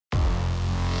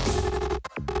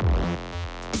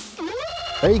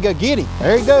There you go. Get him.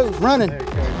 There he goes. Running.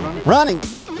 Running.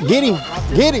 Get him.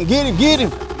 Get him. Get him. Get him.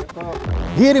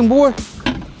 Get him, boy.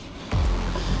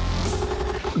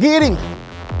 Get him.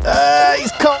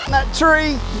 He's caught in that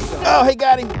tree. Oh, he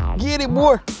got him. Get him,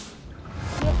 boy.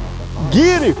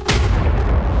 Get him.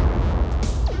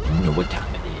 You know what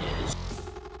time it is.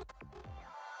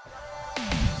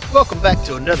 Welcome back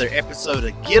to another episode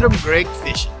of Get 'em Greg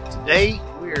Fishing. Today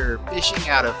we're fishing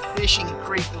out of Fishing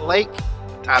Creek Lake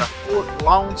out of Fort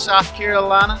Lone, South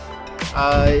Carolina.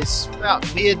 It's about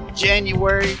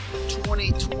mid-January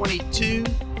 2022.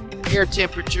 Air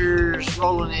temperatures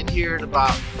rolling in here at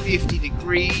about 50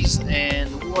 degrees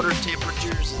and the water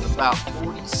temperatures at about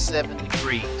 47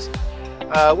 degrees.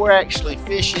 We're actually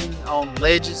fishing on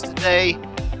ledges today.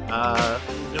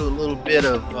 We'll do a little bit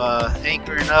of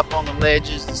anchoring up on the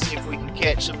ledges to see if we can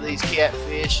catch some of these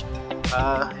catfish,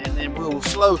 and then we'll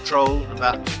slow troll at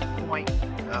about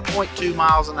 0.2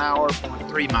 miles an hour,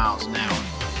 0.3 miles an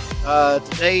hour.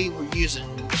 Today we're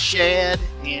using shad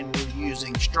and we're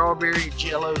using strawberry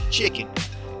Jell-o chicken.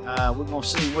 We're going to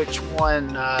see which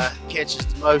one catches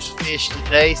the most fish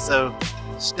today, so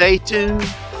stay tuned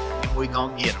and we're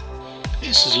going to get them.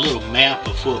 This is a little map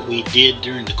of what we did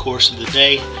during the course of the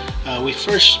day. We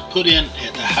first put in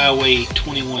at the Highway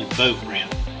 21 boat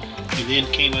ramp. We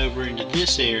then came over into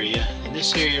this area, and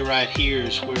this area right here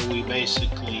is where we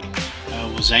basically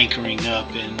was anchoring up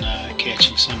and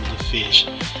catching some of the fish.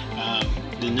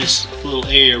 Then this little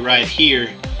area right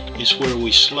here is where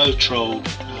we slow trolled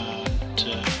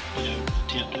to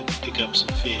attempt to pick up some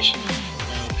fish.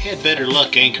 We had better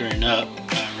luck anchoring up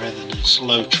rather than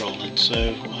slow trolling,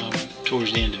 so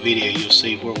towards the end of the video you'll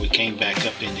see where we came back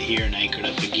up into here and anchored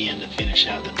up again to finish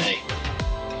out the day.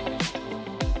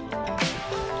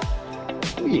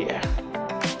 Oh yeah.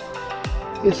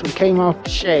 This one came off the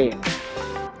shad.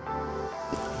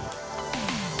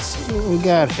 Let's see what we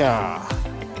got here.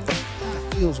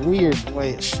 It feels weird the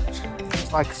way it's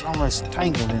like it's almost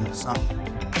tangled into something.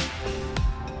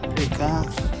 Here it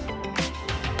comes.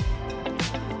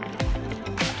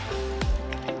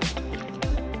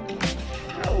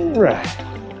 Alright.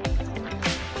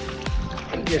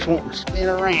 I just want to spin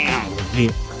around a little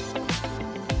bit.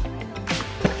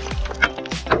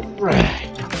 Alright.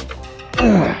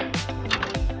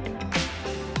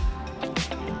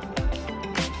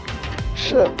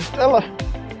 What's up, fella?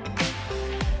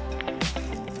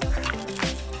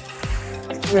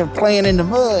 We've been playing in the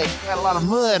mud. Got a lot of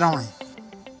mud on it.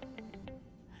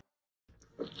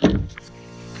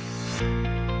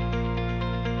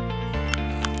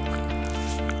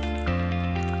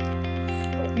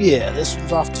 Yeah, this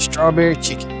one's off the strawberry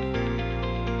chicken.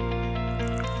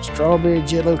 Strawberry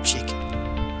Jell-o chicken.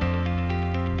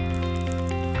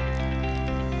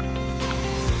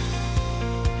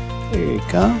 Here he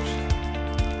comes.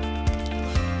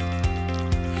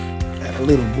 Got a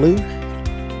little blue.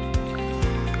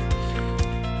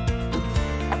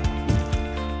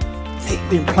 He's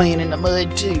been playing in the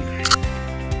mud too.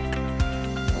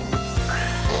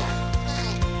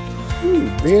 Ooh,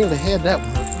 barely had that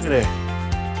one. Look at that.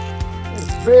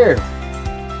 Bear.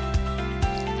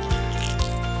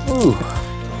 Ooh.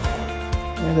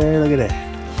 There, look at that.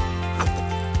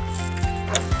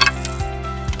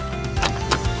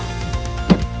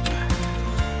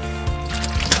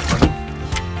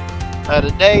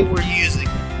 Today we're using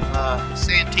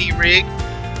Santee rig.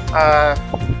 Have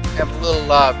a little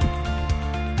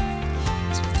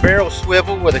barrel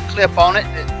swivel with a clip on it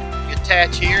that you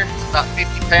attach here. It's about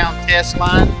 50-pound test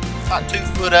line, about 2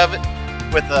 foot of it,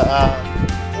 with a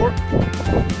fork,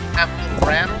 have a little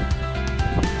rattle,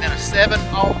 and a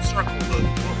 7/0 circle hook.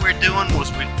 What we're doing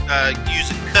was we're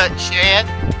using cut shad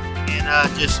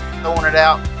and just throwing it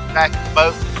out back of the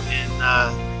boat and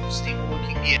see what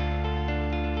we can get.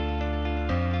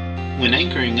 When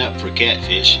anchoring up for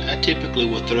catfish, I typically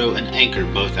will throw an anchor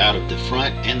both out of the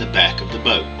front and the back of the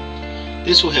boat.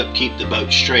 This will help keep the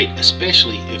boat straight,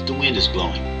 especially if the wind is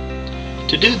blowing.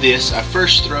 To do this, I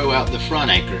first throw out the front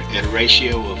anchor at a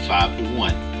ratio of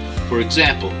 5:1. For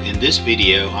example, in this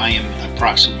video I am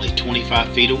approximately 25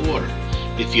 feet of water.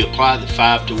 If you apply the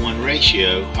 5:1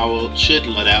 ratio, I should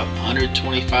let out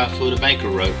 125 foot of anchor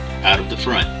rope out of the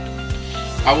front.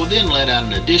 I will then let out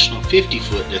an additional 50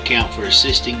 foot to account for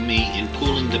assisting me in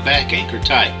pulling the back anchor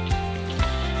tight.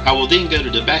 I will then go to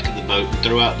the back of the boat and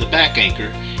throw out the back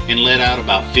anchor and let out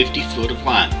about 50 foot of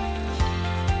line.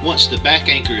 Once the back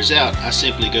anchor is out, I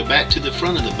simply go back to the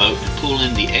front of the boat and pull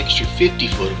in the extra 50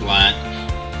 foot of line.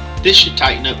 This should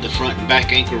tighten up the front and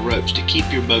back anchor ropes to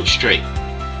keep your boat straight.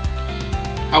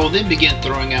 I will then begin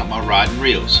throwing out my rod and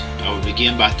reels. I would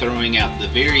begin by throwing out the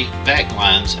very back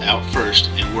lines out first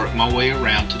and work my way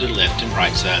around to the left and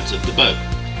right sides of the boat.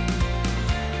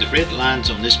 The red lines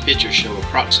on this picture show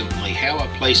approximately how I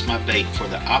place my bait for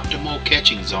the optimal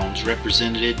catching zones,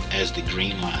 represented as the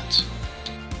green lines.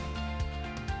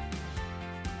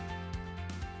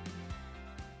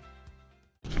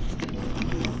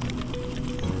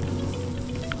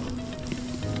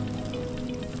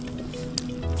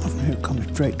 Here,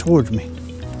 coming straight towards me.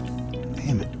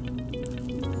 Damn it.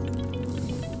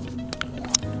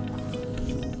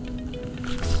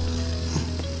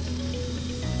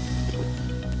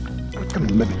 Come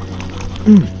on, baby.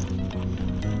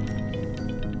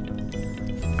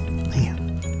 Man,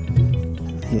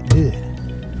 hit good.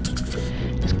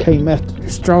 Just came after the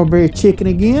strawberry chicken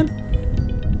again.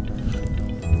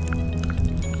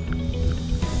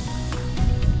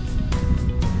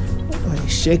 Oh,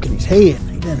 he's shaking his head.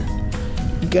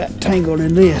 He got tangled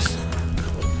in this.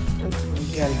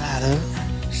 We got him out of it.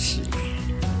 Let's see.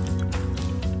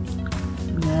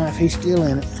 Now, if he's still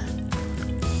in it.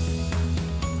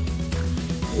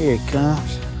 Here he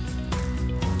comes.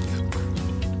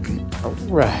 All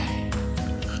right.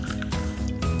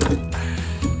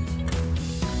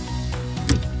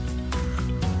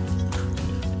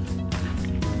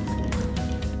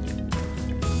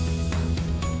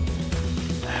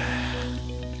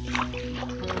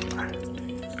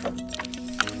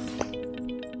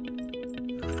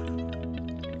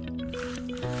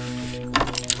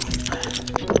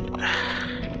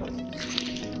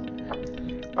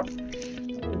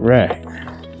 Right.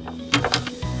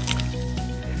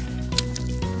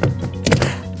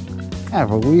 Kind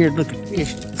of a weird looking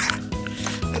fish.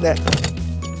 Look at that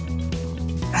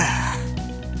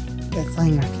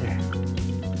thing right there.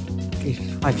 He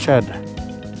might try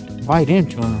to bite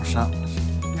into him or something.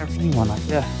 Never seen one like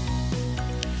that.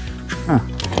 Huh.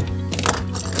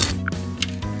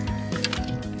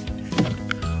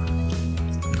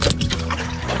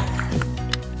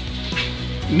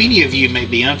 Many of you may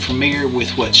be unfamiliar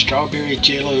with what strawberry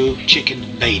Jell-o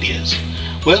chicken bait is.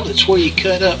 Well, it's where you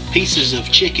cut up pieces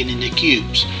of chicken into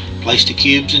cubes. Place the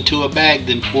cubes into a bag,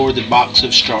 then pour the box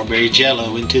of strawberry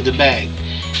Jell-o into the bag.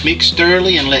 Mix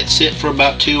thoroughly and let sit for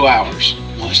about 2 hours.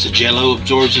 Once the Jell-o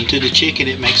absorbs into the chicken,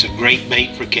 it makes a great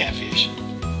bait for catfish.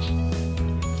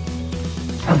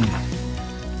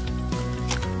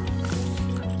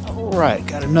 Alright,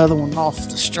 got another one off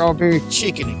the strawberry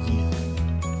chicken again.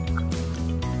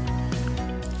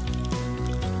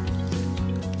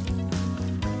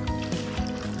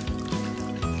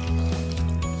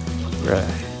 Right.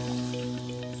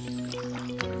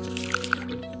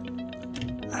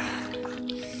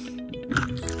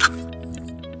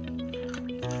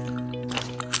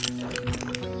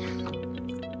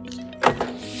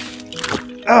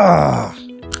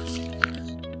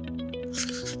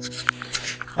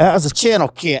 That was a channel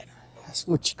kit. That's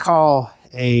what you call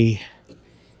a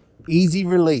easy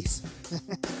release.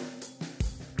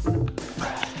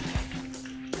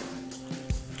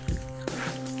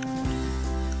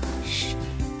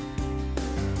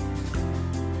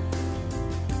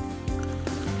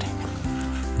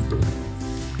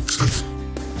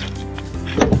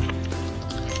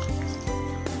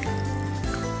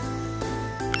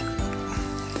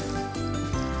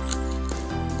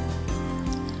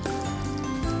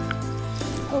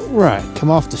 Right, come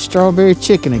off the strawberry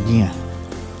chicken again.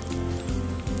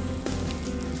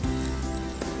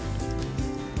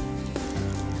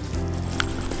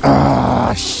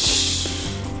 Ah,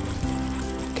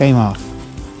 came off.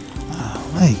 Oh,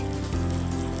 wait.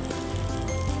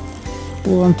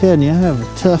 Well, I'm telling you, I have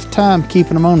a tough time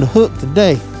keeping them on the hook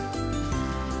today.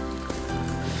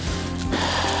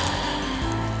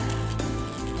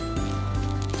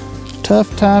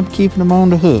 Tough time keeping them on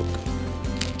the hook.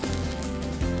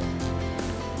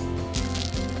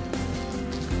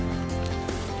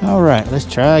 All right, let's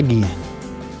try again.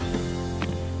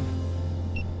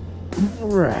 All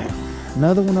right,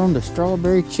 another one on the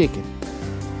strawberry chicken.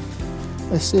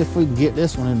 Let's see if we can get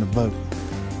this one in the boat.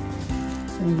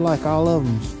 Seems like all of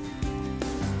them.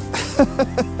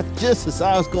 Just as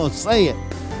I was gonna say it,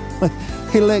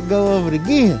 he let go of it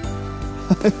again.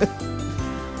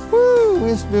 Woo,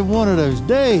 it's been one of those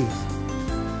days.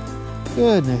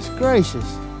 Goodness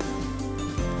gracious.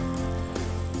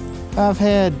 I've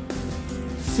had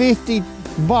 50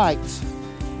 bites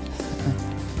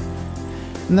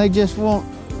and they just won't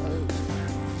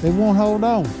hold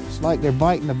on. It's like they're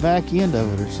biting the back end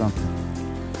of it or something.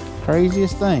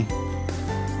 Craziest thing.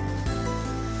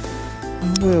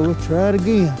 Well, we'll try it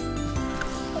again.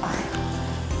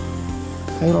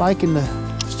 They liking the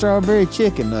strawberry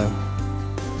chicken though.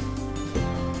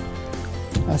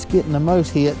 That's getting the most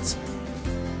hits.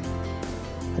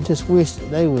 I just wish that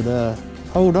they would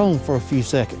hold on for a few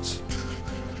seconds.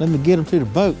 Let me get them to the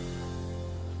boat.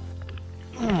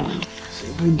 See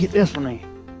if we can get this one in.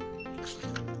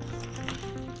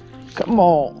 Come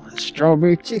on, it's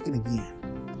strawberry chicken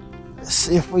again. Let's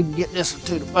see if we can get this one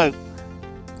to the boat.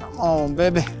 Come on,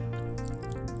 baby.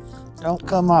 Don't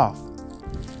come off.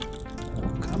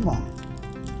 Come on.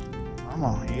 Come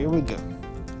on, here we go.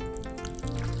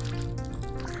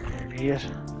 There it is.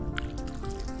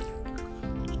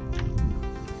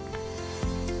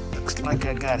 Looks like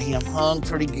I got him hung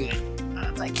pretty good.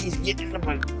 I think he's getting in the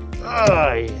boat.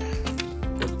 Oh, yeah.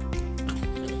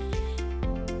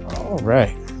 All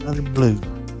right, another blue.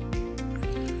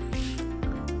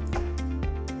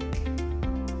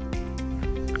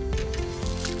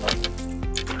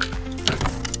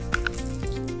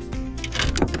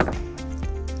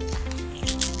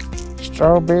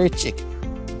 Strawberry chicken.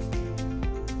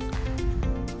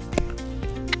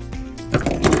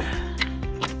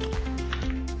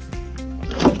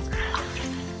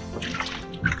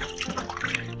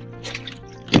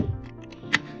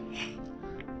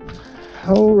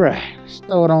 All right, let's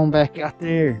throw it on back out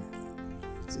there.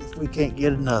 See if we can't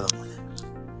get another one.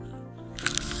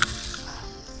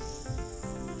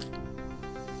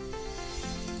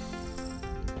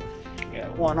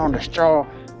 Got one on the straw,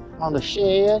 on the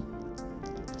Shad.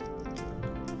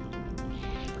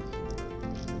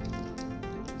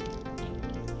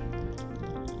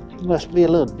 He must be a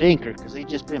little dinker because he's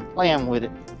just been playing with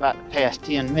it about the past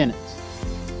 10 minutes.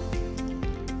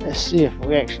 Let's see if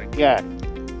we actually got it.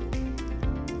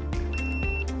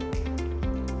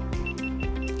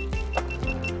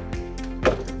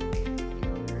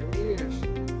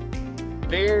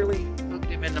 Barely hooked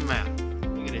him in the mouth.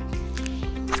 Look at this.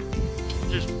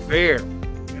 Just barely.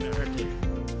 Look at that right there.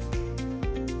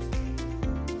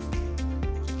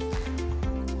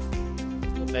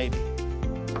 Little baby.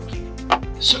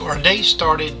 So our day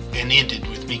started and ended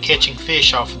with me catching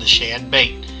fish off of the Shad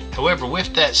bait. However,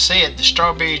 with that said, the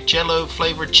strawberry Jell-o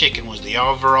flavored chicken was the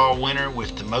overall winner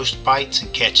with the most bites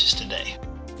and catches today.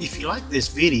 If you like this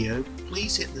video,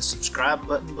 please hit the subscribe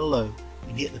button below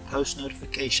and hit the post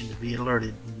notification to be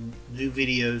alerted when new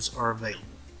videos are available.